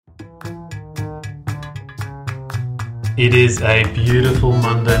It is a beautiful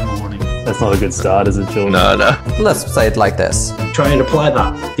Monday morning. That's not a good start, is it, George? No. Let's say it like this. Try and apply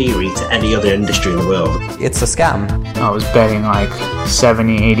that theory to any other industry in the world. It's a scam. I was betting like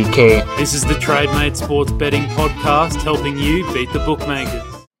 70, 80K. This is the TradeMate Sports Betting Podcast, helping you beat the bookmakers.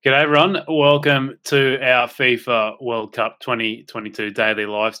 G'day everyone, welcome to our FIFA World Cup 2022 daily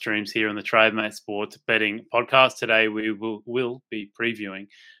live streams here on the TradeMate Sports Betting Podcast. Today we will be previewing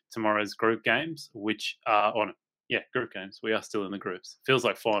tomorrow's group games, which are on group games. We are still in the groups. Feels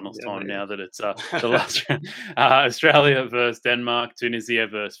like finals time now that it's the last round. Australia versus Denmark, Tunisia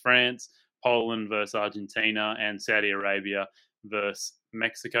versus France, Poland versus Argentina, and Saudi Arabia versus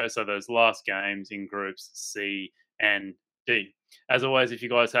Mexico. So those last games in groups C and D. As always, if you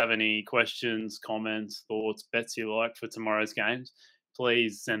guys have any questions, comments, thoughts, bets you like for tomorrow's games,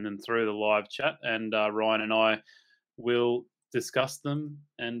 please send them through the live chat, and Ryan and I will discuss them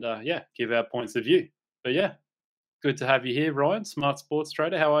and give our points of view. But good to have you here, Ryan, Smart Sports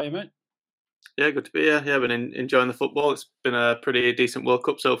Trader. How are you, mate? Yeah, good to be here. Yeah, I've been enjoying the football. It's been a pretty decent World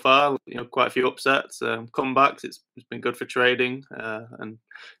Cup so far. Quite a few upsets, comebacks. It's been good for trading, and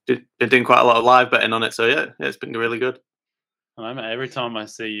been doing quite a lot of live betting on it. So it's been really good. I know, mate. Every time I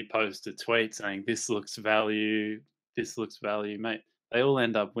see you post a tweet saying this looks value, mate, they all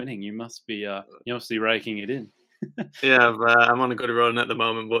end up winning. You must be raking it in. Yeah, I'm on a good run at the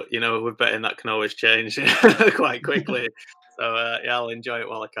moment, but with betting that can always change quite quickly. So I'll enjoy it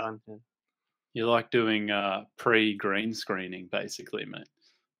while I can. Yeah. You like doing pre-green screening, basically, mate.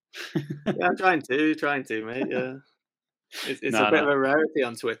 Yeah, I'm trying to, mate. Yeah, it's a bit of a rarity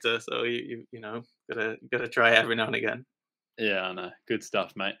on Twitter, so you gotta try it every now and again. Yeah, I know. Good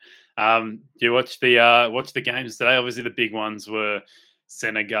stuff, mate. You watch the games today? Obviously, the big ones were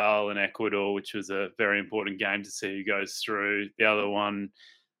Senegal and Ecuador, which was a very important game to see who goes through. The other one,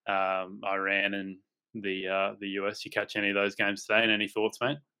 Iran and the US. You catch any of those games today? And any thoughts,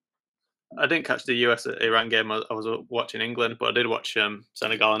 mate? I didn't catch the US-Iran game. I was watching England, but I did watch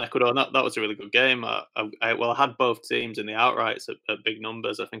Senegal and Ecuador, and that was a really good game. I had both teams in the outrights at big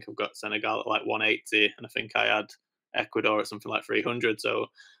numbers. I think I've got Senegal at like 180, and I think I had Ecuador at something like 300. So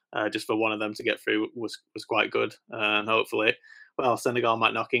just for one of them to get through was quite good, and hopefully, Senegal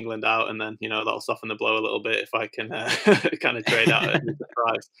might knock England out, and then that'll soften the blow a little bit if I can kind of trade out at the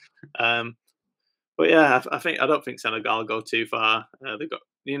price. But yeah, I don't think Senegal will go too far. They've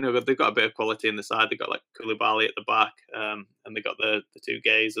got a bit of quality in the side. They've got like Koulibaly at the back, and they've got the two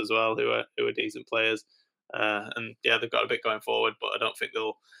Gays as well, who are decent players. And yeah, they've got a bit going forward, but I don't think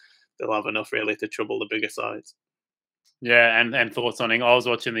they'll have enough really to trouble the bigger sides. Yeah, and thoughts on England. I was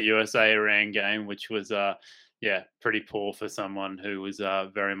watching the USA-Iran game, which was pretty poor for someone who was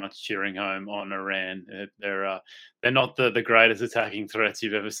very much cheering home on Iran. They're not the greatest attacking threats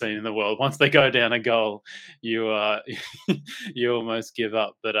you've ever seen in the world. Once they go down a goal, you you almost give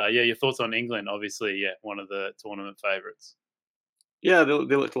up. But your thoughts on England? Obviously, one of the tournament favourites. Yeah, they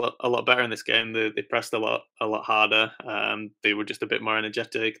looked a lot better in this game. They pressed a lot harder. They were just a bit more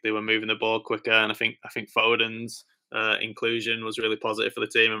energetic. They were moving the ball quicker, and I think Foden's inclusion was really positive for the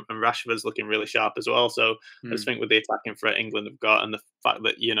team, and Rashford's looking really sharp as well. So I just think with the attacking threat England have got, and the fact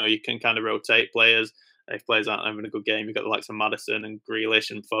that you can kind of rotate players. If players aren't having a good game, you've got the likes of Maddison and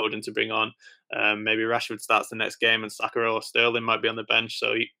Grealish and Foden to bring on. Maybe Rashford starts the next game and Saka or Sterling might be on the bench.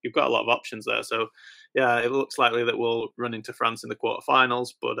 So you've got a lot of options there. So yeah, it looks likely that we'll run into France in the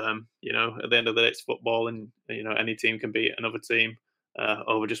quarterfinals. But at the end of the day, it's football, and any team can beat another team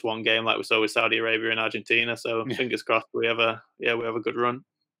over just one game, like we saw with Saudi Arabia and Argentina. So fingers crossed we have a good run.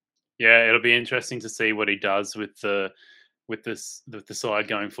 Yeah, it'll be interesting to see what he does with the side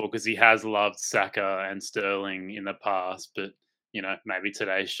going forward, because he has loved Saka and Sterling in the past, but maybe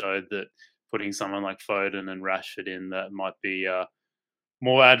today showed that putting someone like Foden and Rashford in that might be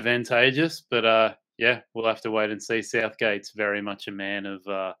more advantageous. But we'll have to wait and see. Southgate's very much a man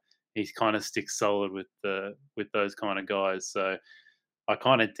of he kind of sticks solid with those kind of guys. So I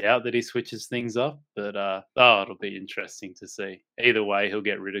kind of doubt that he switches things up, but it'll be interesting to see. Either way, he'll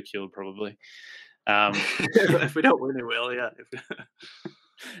get ridiculed probably. If we don't win, he will. Yeah.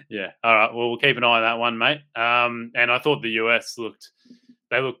 Yeah. All right. Well, we'll keep an eye on that one, mate. And I thought the US looked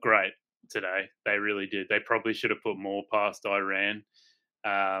great today. They really did. They probably should have put more past Iran.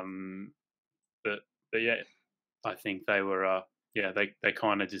 But I think they were. They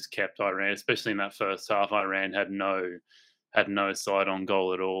kind of just kept Iran, especially in that first half. Iran had no sight on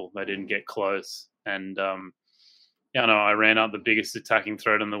goal at all. They didn't get close, and Iran aren't the biggest attacking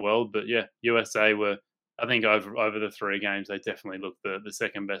threat in the world, but USA were, I think, over the three games, they definitely looked the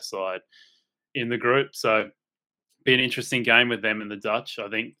second best side in the group. So be an interesting game with them and the Dutch. I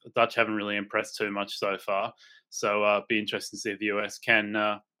think the Dutch haven't really impressed too much so far. So be interesting to see if the US can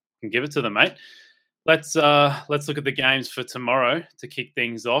give it to them, mate. Let's look at the games for tomorrow to kick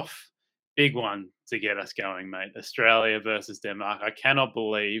things off. Big one to get us going, mate. Australia versus Denmark. I cannot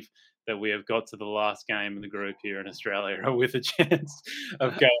believe that we have got to the last game of the group here in Australia with a chance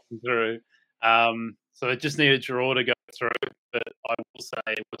of going through. So I just need a draw to go through. But I will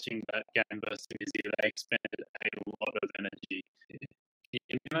say, watching that game versus Tunisia, they expended a lot of energy. Can you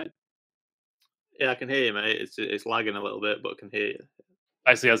hear me, mate? Yeah, I can hear you, mate. It's lagging a little bit, but I can hear you.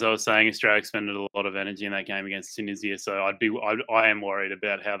 Basically, as I was saying, Australia expended a lot of energy in that game against Tunisia. So I am worried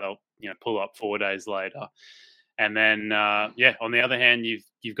about how they'll pull up 4 days later. And then on the other hand,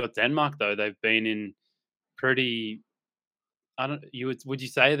 you've got Denmark though. They've been in pretty. Would you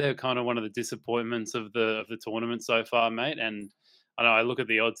say they're kind of one of the disappointments of the tournament so far, mate? And I know I look at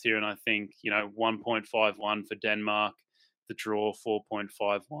the odds here and I think 1.51 for Denmark, the draw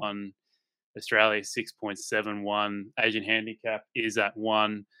 4.51, Australia 6.71, Asian handicap is at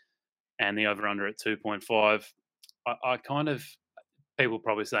 1, and the over under at 2.5. I kind of, people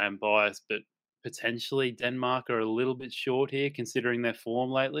probably say I'm biased, but potentially Denmark are a little bit short here considering their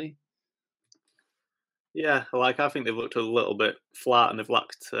form lately. Yeah, I think they've looked a little bit flat and they've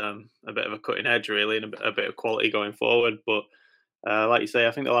lacked a bit of a cutting edge, really, and a bit of quality going forward. But like you say,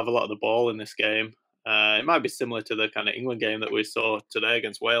 I think they'll have a lot of the ball in this game. It might be similar to the kind of England game that we saw today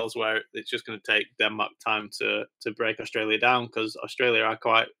against Wales, where it's just going to take Denmark time to break Australia down, because Australia are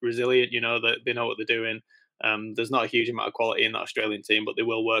quite resilient. They know what they're doing. There's not a huge amount of quality in that Australian team, but they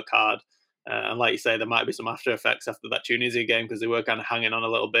will work hard. And like you say, there might be some after effects after that Tunisia game, because they were kind of hanging on a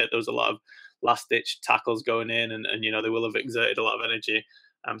little bit. There was a lot of last-ditch tackles going in, and they will have exerted a lot of energy.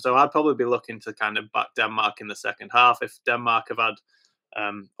 So I'd probably be looking to kind of back Denmark in the second half. If Denmark have had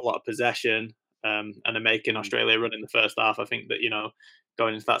a lot of possession and are making Australia run in the first half, I think that,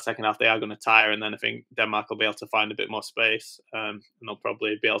 going into that second half, they are going to tire, and then I think Denmark will be able to find a bit more space, and they'll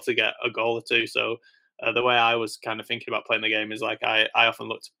probably be able to get a goal or two. So the way I was kind of thinking about playing the game is like I often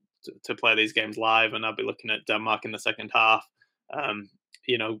look to play these games live, and I'll be looking at Denmark in the second half.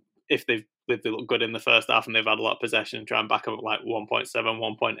 If they look good in the first half and they've had a lot of possession, try and back up like 1.7,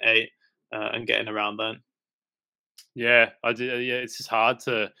 1.8 and getting around then. Yeah, I do. Yeah, it's just hard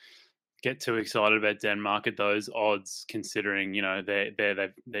to get too excited about Denmark at those odds, considering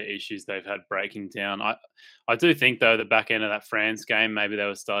their issues they've had breaking down. I do think though the back end of that France game, maybe they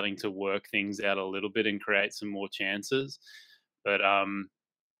were starting to work things out a little bit and create some more chances. But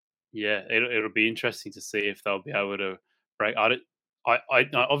it'll be interesting to see if they'll be able to break.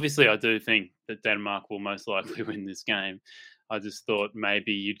 Obviously I do think that Denmark will most likely win this game. I just thought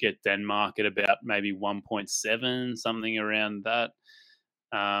maybe you'd get Denmark at about maybe 1.7, something around that.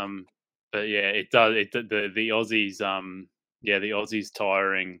 But yeah, it does. The Aussies, the Aussies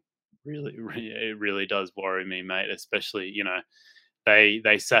tiring really does worry me, mate. Especially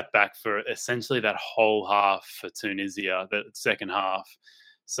they sat back for essentially that whole half for Tunisia, the second half.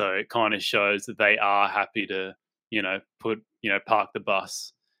 So it kind of shows that they are happy to park the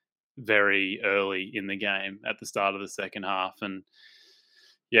bus very early in the game at the start of the second half, and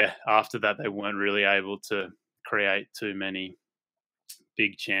after that they weren't really able to create too many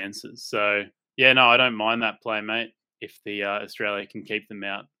big chances. So I don't mind that play, mate, if the Australia can keep them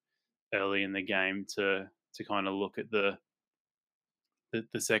out early in the game to kind of look at the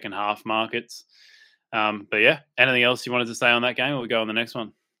second half markets. But anything else you wanted to say on that game, or we go on the next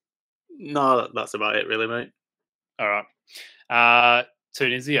one? No, that's about it really, mate. All right.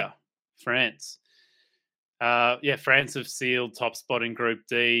 Tunisia, France. France have sealed top spot in Group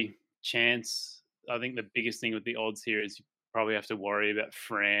D. Chance, I think the biggest thing with the odds here is you probably have to worry about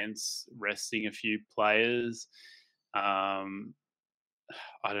France resting a few players. I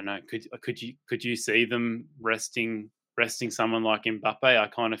don't know. Could you see them resting someone like Mbappe? I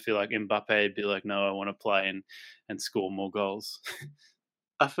kind of feel like Mbappe would be like, no, I want to play and score more goals.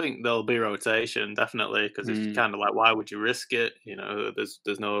 I think there'll be rotation, definitely, because it's kind of like, why would you risk it?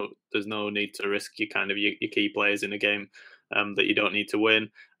 There's no need to risk your key players in a game that you don't need to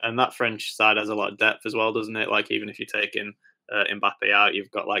win. And that French side has a lot of depth as well, doesn't it? Like, even if you're taking Mbappe out, you've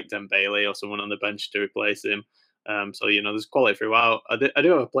got like Dembele or someone on the bench to replace him. So there's quality throughout. I do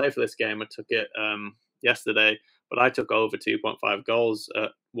have a play for this game. I took it yesterday, but I took over 2.5 goals at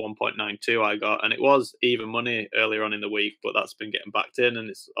 1.92 I got, and it was even money earlier on in the week, but that's been getting backed in, and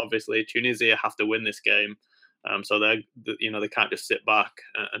it's obviously Tunisia have to win this game. So they can't just sit back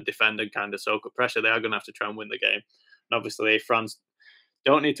and defend and kind of soak up pressure. They are going to have to try and win the game. And obviously France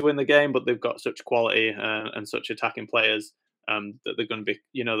don't need to win the game, but they've got such quality and such attacking players that they're going to be,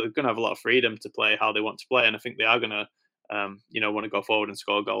 they're going to have a lot of freedom to play how they want to play, and I think they are going to, want to go forward and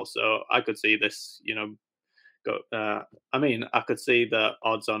score goals. So I could see this, go. I could see the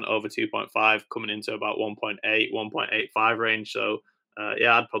odds on over 2.5 coming into about 1.8, 1.85 range. So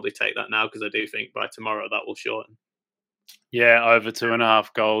I'd probably take that now because I do think by tomorrow that will shorten. Yeah, over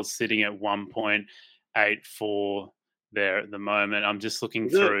 2.5 goals, sitting at 1.84 there at the moment. I'm just looking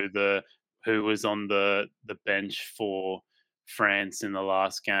through who was on the bench for France in the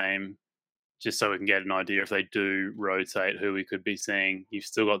last game, just so we can get an idea if they do rotate who we could be seeing. You've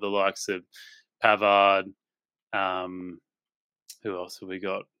still got the likes of Pavard. Who else have we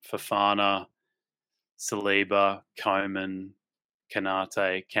got? Fofana, Saliba, Coman,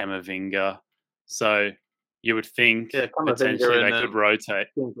 Kanate, Camavinga. So you would think potentially they could rotate.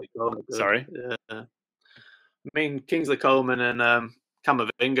 Sorry? Yeah. I mean, Kingsley Coman and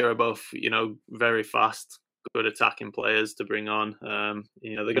Camavinga are both, very fast, good attacking players to bring on.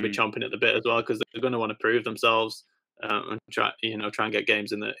 They're going to be chomping at the bit as well because they're going to want to prove themselves and try and get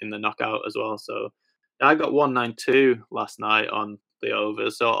games in the knockout as well. So I got 192 last night on the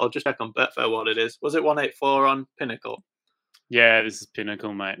overs, so I'll just check on Betfair what it is. Was it 184 on Pinnacle? Yeah, this is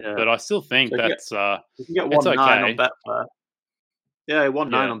Pinnacle, mate. Yeah. But I still think that's you can get 1.9 on Betfair. Yeah,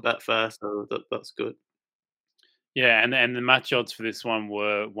 1.9 on Betfair, so that's good. Yeah, and the match odds for this one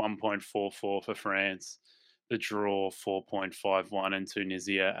were 1.44 for France, the draw 4.51, and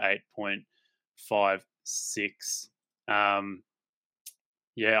Tunisia 8.56.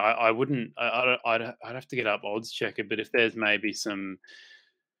 I wouldn't. I'd have to get up odds checker, but if there's maybe some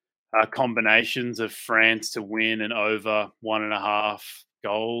combinations of France to win and over 1.5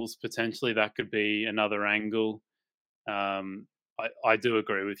 goals, potentially that could be another angle. I do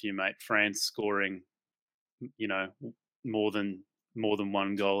agree with you, mate. France scoring, more than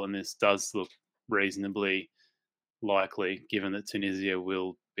one goal, and this does look reasonably likely, given that Tunisia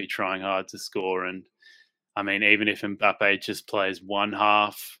will be trying hard to score. And I mean, even if Mbappe just plays one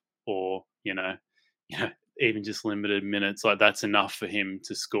half, or even just limited minutes, like that's enough for him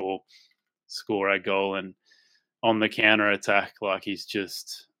to score a goal. And on the counter attack, like he's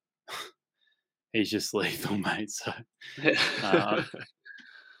just lethal, mate. So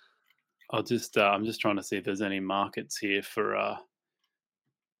I'm just trying to see if there's any markets here for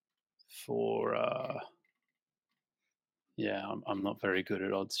I'm not very good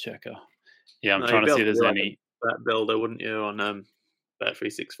at odds checker. Yeah, I'm trying to see if there's any bet builder, wouldn't you, on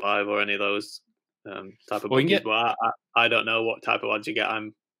Bet365 or any of those type of bookies? But I don't know what type of odds you get.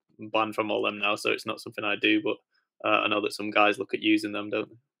 I'm banned from all them now, so it's not something I do. But I know that some guys look at using them, don't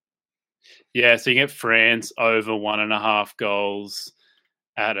they? Yeah, so you get France over 1.5 goals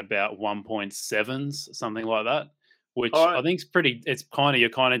at about 1.7s, something like that, which I think is pretty. It's you're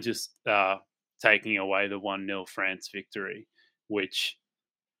kind of just taking away the 1-0 France victory, which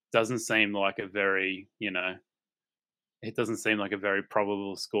doesn't seem like a very, it doesn't seem like a very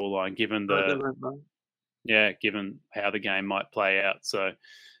probable scoreline given given how the game might play out. So,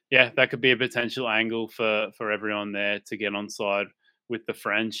 yeah, that could be a potential angle for everyone there to get on side with the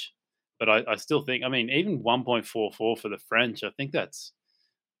French. But I still think, I mean, even 1.44 for the French, I think that's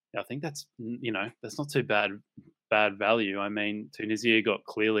that's not too bad value. I mean, Tunisia got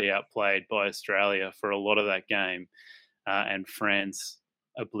clearly outplayed by Australia for a lot of that game, and France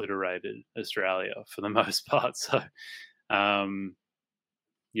obliterated Australia for the most part. So, that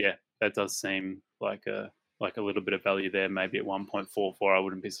does seem like a little bit of value there. Maybe at 1.44, I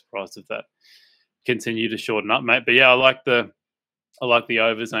wouldn't be surprised if that continued to shorten up, mate. But yeah, I like the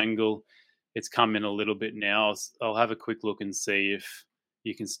overs angle. It's come in a little bit now. I'll have a quick look and see if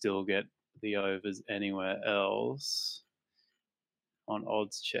you can still get the overs anywhere else on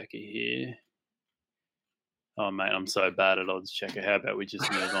odds checker here. Oh, mate, I'm so bad at odds checker. How about we just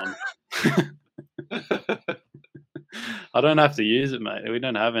move on? I don't have to use it, mate. We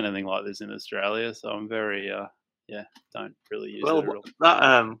don't have anything like this in Australia, so I'm very, don't really use it at all.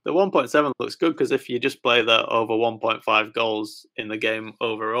 That, the 1.7 looks good because if you just play the over 1.5 goals in the game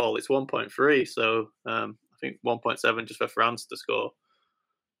overall, it's 1.3. So I think 1.7 just for France to score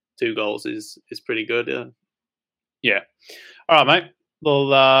 2 goals is pretty good. Yeah. All right, mate.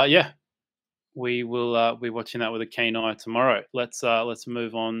 Well, we will be watching that with a keen eye tomorrow. Let's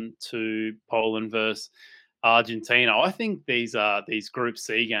move on to Poland versus Argentina. I think these Group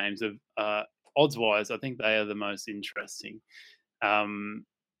C games of odds wise, I think they are the most interesting.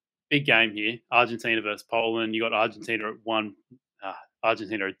 Big game here, Argentina versus Poland. You got Argentina at 1.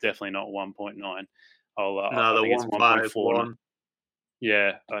 Argentina are definitely not 1.9. I think it's 1.4.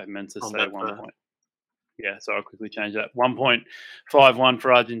 Yeah, I meant to say 1. Yeah, so I'll quickly change that. 1.51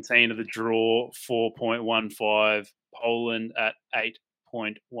 for Argentina, the draw 4.15. Poland at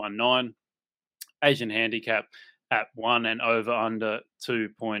 8.19. Asian handicap at 1 and over under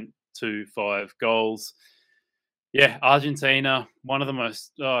 2.25 goals. Yeah, Argentina, one of the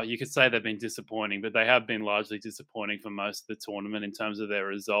most, you could say they've been disappointing, but they have been largely disappointing for most of the tournament in terms of their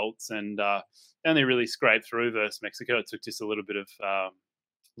results, and they only really scraped through versus Mexico. It took just a little bit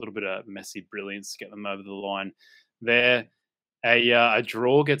of messy brilliance to get them over the line there. A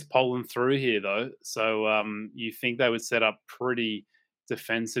draw gets Poland through here, though, so you think they would set up pretty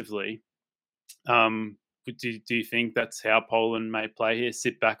defensively. Do you think that's how Poland may play here?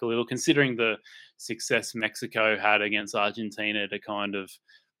 Sit back a little, considering the success Mexico had against Argentina to kind of,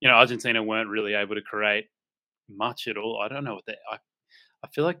 Argentina weren't really able to create much at all. I don't know what I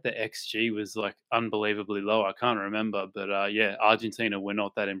feel like the XG was like unbelievably low. I can't remember, but Argentina were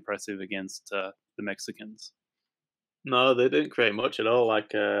not that impressive against the Mexicans. No, they didn't create much at all. Like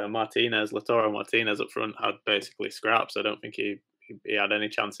Lautaro Martinez up front had basically scraps. I don't think he had any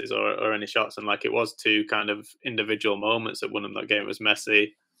chances or any shots. And like it was two kind of individual moments that won them that game. It was Messi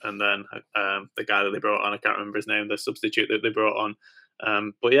and then the guy that they brought on. I can't remember his name. The substitute that they brought on.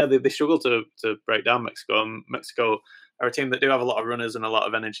 But yeah, they struggled to break down Mexico. And Mexico are a team that do have a lot of runners and a lot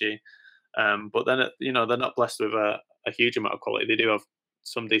of energy. But then they're not blessed with a huge amount of quality. They do have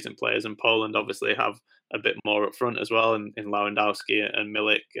some decent players, and Poland obviously have a bit more up front as well in Lewandowski and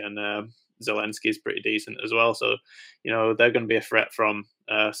Milik, and Zelensky is pretty decent as well. So, they're going to be a threat from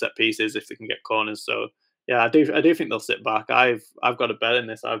set pieces if they can get corners. So, yeah, I do think they'll sit back. I've got a bet in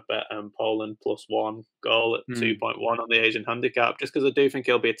this. I've bet Poland +1 goal at 2.1 on the Asian handicap, just because I do think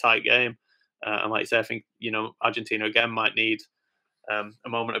it'll be a tight game. And like I say, I think Argentina again might need a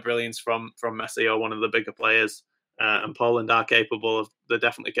moment of brilliance from Messi or one of the bigger players. And Poland they're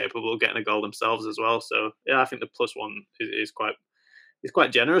definitely capable of getting a goal themselves as well. So yeah, I think the +1 is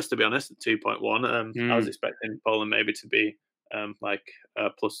quite generous, to be honest, at 2.1. I was expecting Poland maybe to be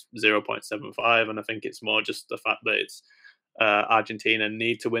plus 0.75, and I think it's more just the fact that it's Argentina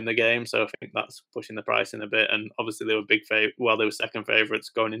need to win the game, so I think that's pushing the price in a bit. And obviously they were they were second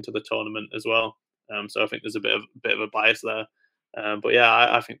favourites going into the tournament as well. So I think there's a bit of a bias there. But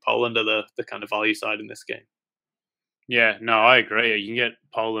yeah, I think Poland are the kind of value side in this game. Yeah, no, I agree. You can get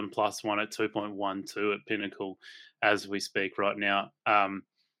Poland +1 at 2.12 at Pinnacle as we speak right now.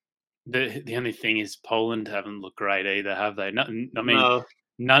 The only thing is Poland haven't looked great either, have they? No.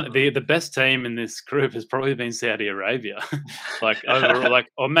 The best team in this group has probably been Saudi Arabia. Overall,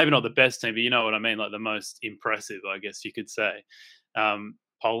 or maybe not the best team, but you know what I mean, like the most impressive, I guess you could say.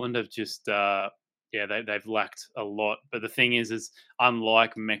 Poland have just they've lacked a lot. But the thing is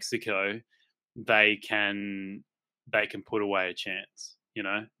unlike Mexico, they can put away a chance.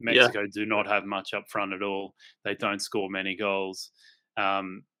 Mexico do not have much up front at all. They don't score many goals.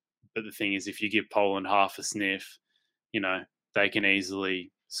 But the thing is, if you give Poland half a sniff, they can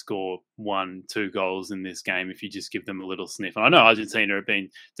easily score 1-2 goals in this game if you just give them a little sniff. And I know Argentina have been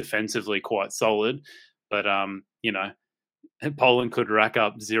defensively quite solid, but Poland could rack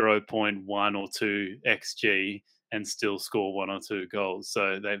up 0.1 or 2 XG and still score 1 or 2 goals.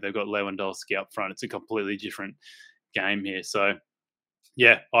 So they've got Lewandowski up front. It's a completely different game here. So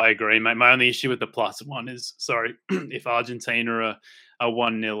yeah, I agree, mate. My only issue with the +1 is, if Argentina are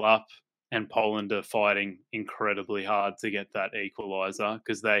 1-0 up and Poland are fighting incredibly hard to get that equaliser,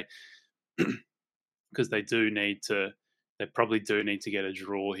 because they probably do need to get a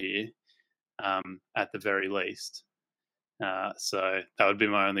draw here at the very least. So that would be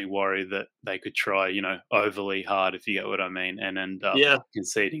my only worry, that they could try, overly hard, if you get what I mean, and end up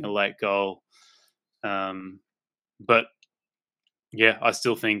conceding a late goal. But yeah, I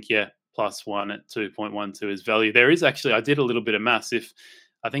still think, +1 at 2.12 is value. There is actually, I did a little bit of maths. If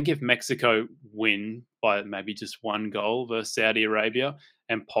Mexico win by maybe just 1 goal versus Saudi Arabia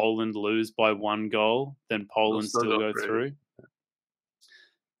and Poland lose by 1 goal, then Poland still go through.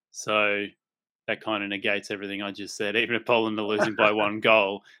 So that kind of negates everything I just said. Even if Poland are losing by 1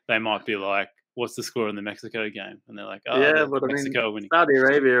 goal, they might be like, what's the score in the Mexico game? And they're like, but Mexico winning. Saudi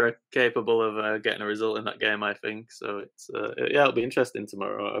Arabia are capable of getting a result in that game, I think. So it's it'll be interesting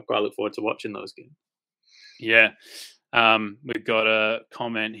tomorrow. I quite look forward to watching those games. Yeah. We've got a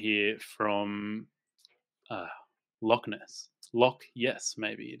comment here from Loch Ness. Yes,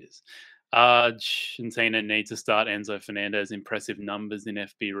 maybe it is. Argentina need to start Enzo Fernandez. Impressive numbers in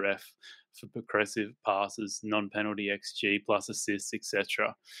FBref for progressive passes, non-penalty XG plus assists,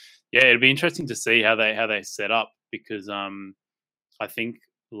 etc. Yeah, it'd be interesting to see how they set up, because I think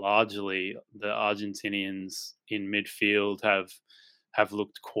largely the Argentinians in midfield have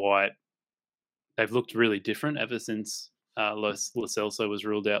looked quite they've looked really different ever since Lo Celso was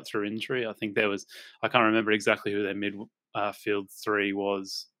ruled out through injury. I think I can't remember exactly who their midfield three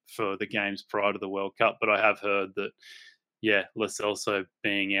was for the games prior to the World Cup, but I have heard that, Lo Celso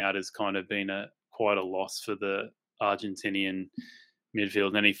being out has kind of been quite a loss for the Argentinian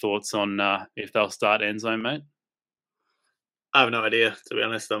midfield. Any thoughts on if they'll start Enzo, mate? I have no idea, to be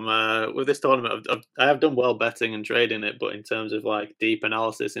honest. I'm with this tournament. I have done well betting and trading it, but in terms of like deep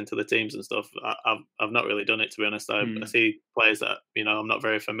analysis into the teams and stuff, I've not really done it, to be honest. I see players that I'm not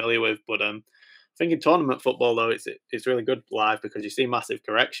very familiar with, but I think in tournament football though, it's really good live because you see massive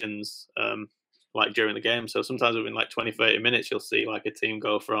corrections like during the game. So sometimes within like 20-30 minutes, you'll see like a team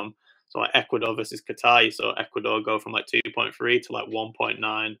go from like Ecuador versus Qatar. You saw Ecuador go from like 2.3 to like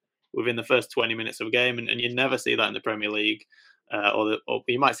 1.9 within the first 20 minutes of a game, and you never see that in the Premier League, or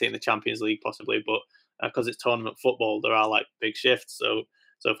you might see it in the Champions League possibly, but because it's tournament football, there are like big shifts. So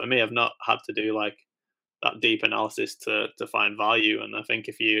for me, I've not had to do like that deep analysis to find value, and I think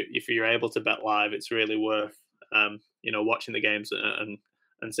if you're able to bet live, it's really worth watching the games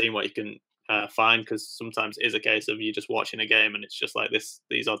and seeing what you can find, because sometimes it is a case of you just watching a game and it's just like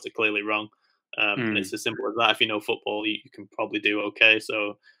these odds are clearly wrong, and it's as simple as that. If you know football, you can probably do okay.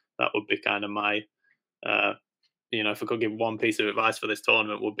 So that would be kind of my, if I could give one piece of advice for this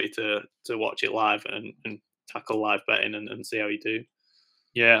tournament, would be to watch it live and tackle live betting and see how you do.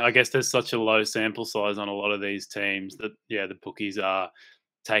 Yeah, I guess there's such a low sample size on a lot of these teams that, the bookies are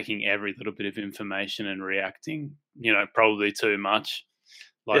taking every little bit of information and reacting, probably too much.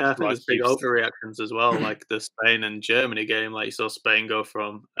 I think there's big overreactions as well, like the Spain and Germany game. Like you saw Spain go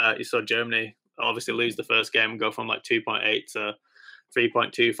from, you saw Germany obviously lose the first game and go from like 2.8 to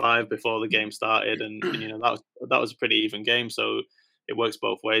 3.25 before the game started, and that was a pretty even game. So it works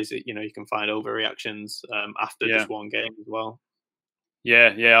both ways. You can find overreactions after just one game as well.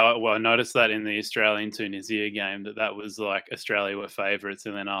 Yeah. Well, I noticed that in the Australian-Tunisia game that was like Australia were favourites,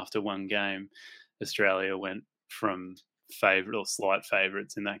 and then after one game, Australia went from favourite or slight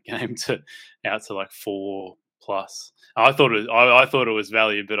favourites in that game to out to like 4+. I thought it was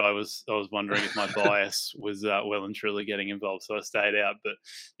value, but I was wondering if my bias was well and truly getting involved, so I stayed out. But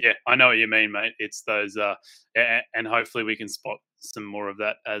yeah, I know what you mean, mate. It's those, and hopefully we can spot some more of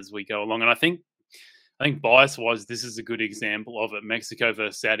that as we go along. And I think bias-wise, this is a good example of it. Mexico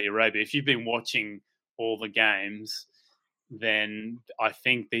versus Saudi Arabia. If you've been watching all the games, then I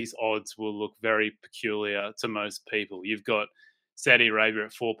think these odds will look very peculiar to most people. You've got Saudi Arabia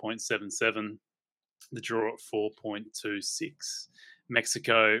at 4.77, the draw at 4.26,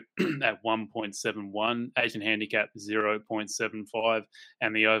 Mexico at 1.71, Asian handicap 0.75,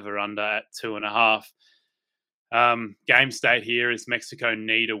 and the over-under at 2.5. Game state here is Mexico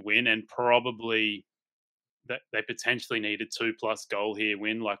need a win, and probably that they potentially need a 2+ goal here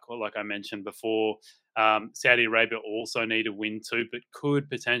win, like I mentioned before. Saudi Arabia also need a win too, but could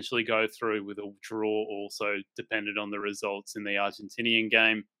potentially go through with a draw also, dependent on the results in the Argentinian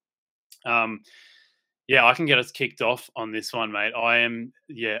game. I can get us kicked off on this one, mate. I'm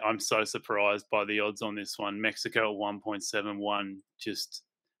so surprised by the odds on this one. Mexico at 1.71 just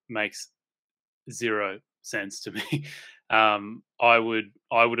makes zero sense to me. I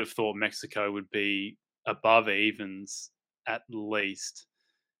would have thought Mexico would be above evens at least.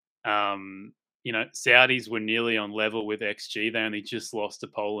 Saudis were nearly on level with XG. They only just lost to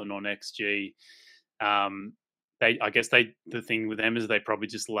Poland on XG. The thing with them is they probably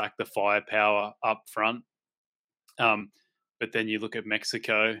just lack the firepower up front. But then you look at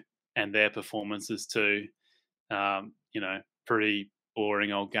Mexico and their performances too. Pretty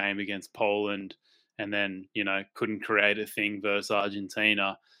boring old game against Poland, and then couldn't create a thing versus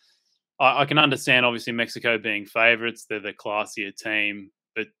Argentina. I can understand obviously Mexico being favourites; they're the classier team.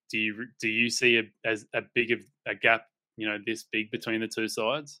 But do you see as big of a gap, this big between the two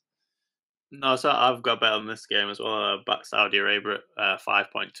sides? No, so I've got bet on this game as well. I backed Saudi Arabia at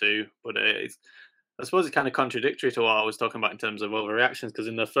 5.2, but I suppose it's kind of contradictory to what I was talking about in terms of overreactions, because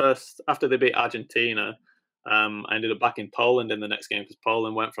in the first, after they beat Argentina, I ended up backing Poland in the next game because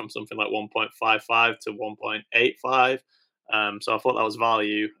Poland went from something like 1.55 to 1.85. So I thought that was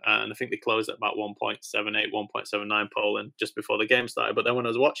value, and I think they closed at about 1.78, 1.79 Poland just before the game started. But then when I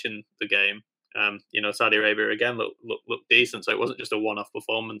was watching the game, Saudi Arabia again looked decent, so it wasn't just a one-off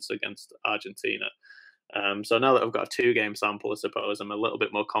performance against Argentina. So now that I've got a 2-game sample, I suppose I'm a little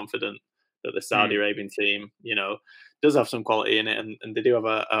bit more confident that the Saudi Arabian team, does have some quality in it, and they do have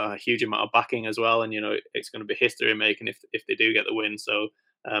a huge amount of backing as well. And it's going to be history making if they do get the win. So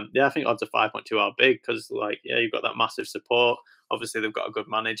I think odds of 5.2 are big because, you've got that massive support. Obviously, they've got a good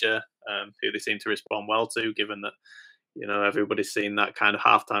manager who they seem to respond well to, given that everybody's seen that kind of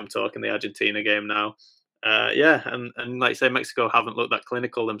halftime talk in the Argentina game now. And like I say, Mexico haven't looked that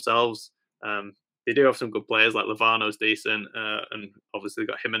clinical themselves. They do have some good players, like Lozano's decent, and obviously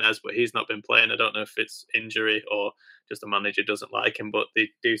got Jimenez, but he's not been playing. I don't know if it's injury or just the manager doesn't like him, but they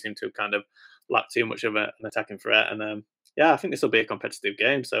do seem to kind of lack too much of an attacking threat. And I think this will be a competitive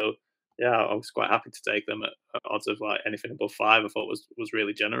game. So I was quite happy to take them at odds of like anything above 5. I thought was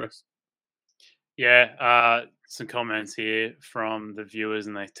really generous. Yeah, some comments here from the viewers,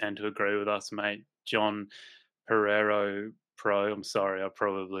 and they tend to agree with us, mate. John Pereiro Pro, I'm sorry, I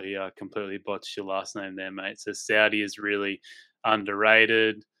probably completely botched your last name there, mate. Says Saudi is really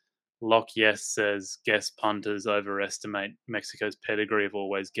underrated. Lock Yes says guest punters overestimate Mexico's pedigree of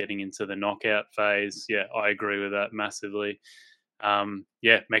always getting into the knockout phase. Yeah, I agree with that massively.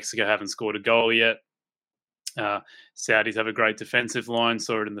 Mexico haven't scored a goal yet. Saudis have a great defensive line.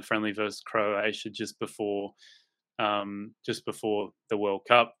 Saw it in the friendly versus Croatia just before the World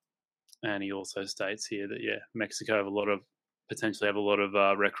Cup. And he also states here that Mexico potentially have a lot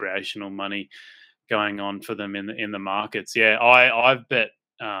of recreational money going on for them in the markets. Yeah, I've bet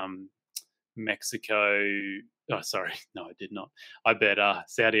Mexico. Oh, sorry, no, I did not. I bet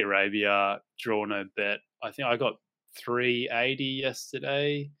Saudi Arabia draw no bet. I think I got 380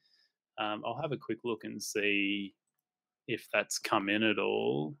 yesterday. I'll have a quick look and see if that's come in at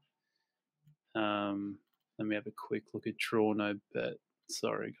all. Let me have a quick look at draw no bet.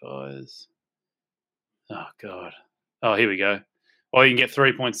 Sorry, guys. Oh, God. Oh, here we go. Oh, you can get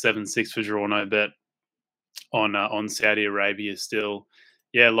 3.76 for draw no bet on Saudi Arabia still.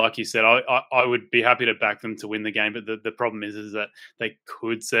 Yeah, like you said, I would be happy to back them to win the game, but the problem is that they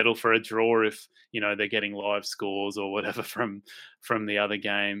could settle for a draw if, they're getting live scores or whatever from the other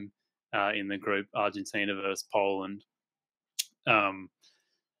game in the group, Argentina versus Poland.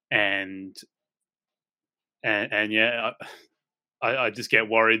 I just get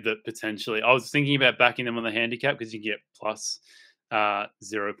worried that potentially I was thinking about backing them on the handicap because you get plus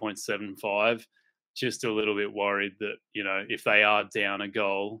 0.75. Just a little bit worried that, if they are down a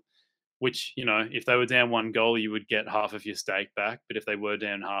goal, which, if they were down 1 goal, you would get half of your stake back. But if they were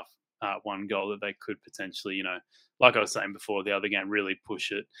down 1 goal, that they could potentially, like I was saying before, the other game really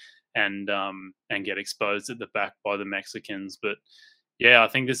push it and get exposed at the back by the Mexicans. But I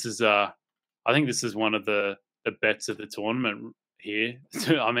think this is one of the bets of the tournament here.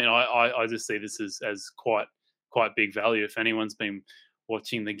 I mean, I just see this as quite big value. If anyone's been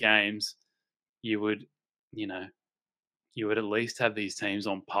watching the games, you would at least have these teams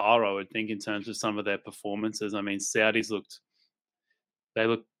on par, I would think, in terms of some of their performances. I mean, Saudis looked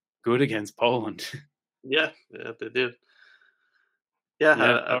good against Poland. Yeah, they did.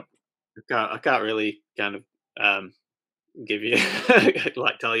 I can't really kind of give you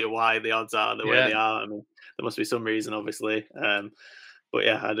tell you why the odds are the way they are. I mean, there must be some reason, obviously. But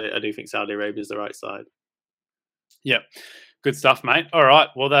I do think Saudi Arabia is the right side. Yeah. Good stuff, mate. All right.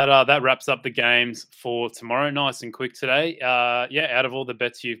 Well, that wraps up the games for tomorrow. Nice and quick today. Out of all the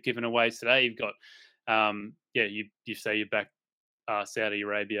bets you've given away today, you've got, you say you back Saudi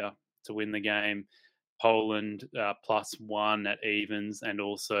Arabia to win the game, Poland +1 at evens, and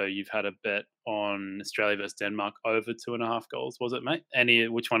also you've had a bet on Australia versus Denmark over 2.5 goals. Was it, mate?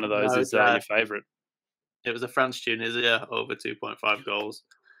 Which one of those is your favourite? It was a France-Tunisia over 2.5 goals.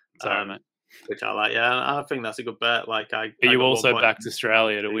 Sorry, mate. Which I like, I think that's a good bet. But you also backed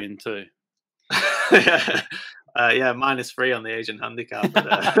Australia to win too. -3 on the Asian handicap. But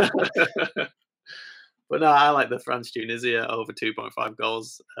no, I like the France-Tunisia over 2.5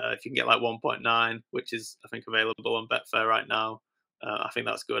 goals. If you can get 1.9, which is I think available on Betfair right now, I think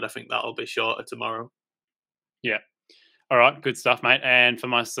that's good. I think that'll be shorter tomorrow. Yeah. All right, good stuff, mate. And for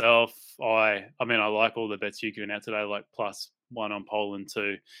myself, I like all the bets you've given out today, like +1 on Poland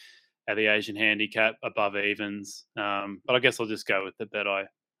too. At the Asian handicap above evens. But I guess I'll just go with the bet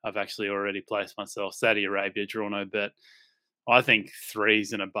I've actually already placed myself. Saudi Arabia, draw no bet. I think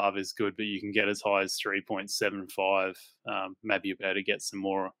 3s and above is good, but you can get as high as 3.75. Maybe you're better to get some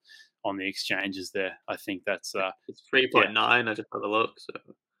more on the exchanges there. I think that's... it's 3.9, I just had a look. So.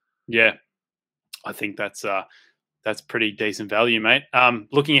 Yeah, I think that's pretty decent value, mate.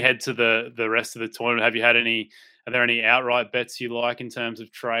 Looking ahead to the rest of the tournament, are there any outright bets you like in terms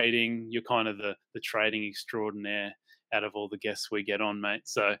of trading? You're kind of the trading extraordinaire out of all the guests we get on, mate.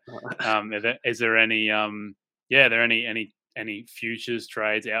 So, is there any any futures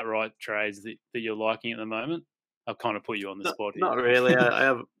trades, outright trades that you're liking at the moment? I've kind of put you on the spot here. Not really. I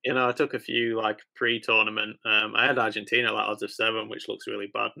have, I took a few pre-tournament. I had Argentina odds of 7, which looks really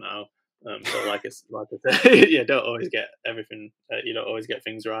bad now. So like I said, you don't always get everything. You don't always get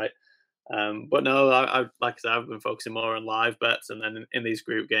things right. But no, I like I said, I've been focusing more on live bets, and then in these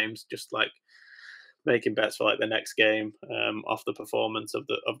group games, just like making bets for like the next game off the performance of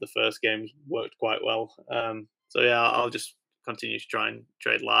the first game worked quite well. So yeah, I'll just continue to try and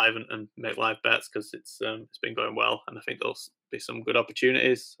trade live and make live bets because it's been going well, and I think there'll be some good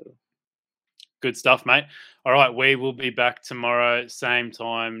opportunities. So. Good stuff, mate. All right, we will be back tomorrow, same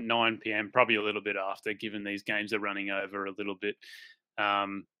time, 9 p.m, probably a little bit after, given these games are running over a little bit.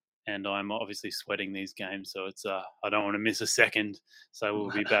 And I'm obviously sweating these games, so it's I don't want to miss a second. So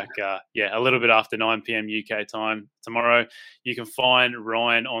we'll be back, a little bit after 9 p.m. UK time tomorrow. You can find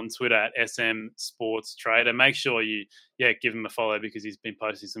Ryan on Twitter at SM Sports Trader. Make sure you, give him a follow because he's been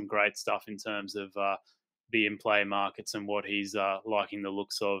posting some great stuff in terms of the in-play markets and what he's liking the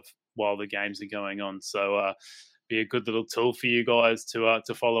looks of while the games are going on. So be a good little tool for you guys to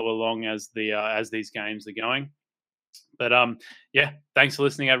follow along as these games are going. But thanks for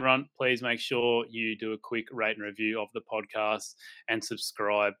listening, everyone. Please make sure you do a quick rate and review of the podcast and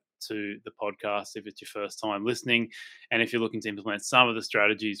subscribe to the podcast if it's your first time listening. And if you're looking to implement some of the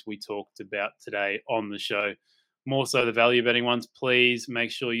strategies we talked about today on the show, more so the value betting ones, please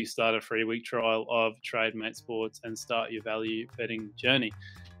make sure you start a free week trial of TradeMate Sports and start your value betting journey.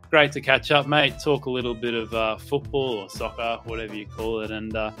 Great to catch up, mate. Talk a little bit of football or soccer, whatever you call it,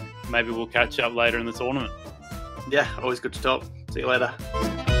 and maybe we'll catch up later in the tournament. Yeah, always good to talk. See you later.